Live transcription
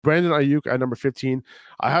Brandon Aiyuk at number 15.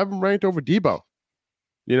 I have him ranked over Debo,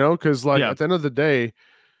 because at the end of the day,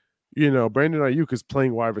 Brandon Aiyuk is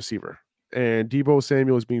playing wide receiver and Debo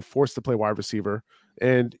Samuel is being forced to play wide receiver.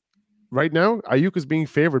 And right now, Aiyuk is being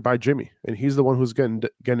favored by Jimmy, and he's the one who's getting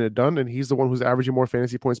it done, and he's the one who's averaging more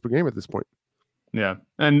fantasy points per game at this point. Yeah,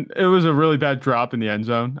 and it was a really bad drop in the end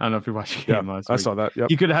zone. I don't know if you watched the game last week. I saw that. Yep.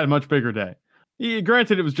 He could have had a much bigger day.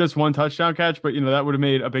 Granted, it was just one touchdown catch, but that would have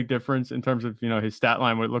made a big difference in terms of his stat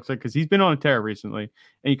line, what it looks like, because he's been on a tear recently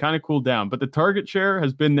and he kind of cooled down. But the target share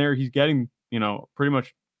has been there. He's getting pretty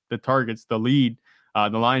much the targets, the lead, the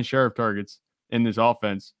lion's share of targets in this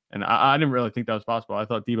offense. And I didn't really think that was possible. I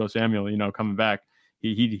thought Debo Samuel, coming back,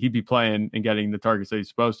 he'd be playing and getting the targets that he's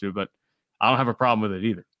supposed to. But I don't have a problem with it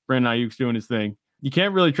either. Brandon Aiyuk's doing his thing. You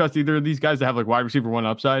can't really trust either of these guys to have like wide receiver one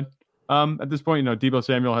upside. At this point, Debo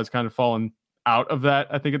Samuel has kind of fallen out of that,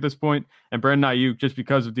 I think, at this point. And Brandon Aiyuk, just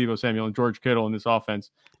because of Debo Samuel and George Kittle in this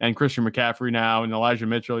offense, and Christian McCaffrey now and Elijah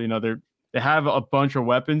Mitchell, they have a bunch of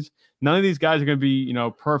weapons. None of these guys are going to be,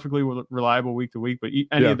 perfectly reliable week to week, but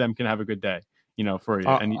any of them can have a good day, for you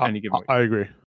any given week. I agree.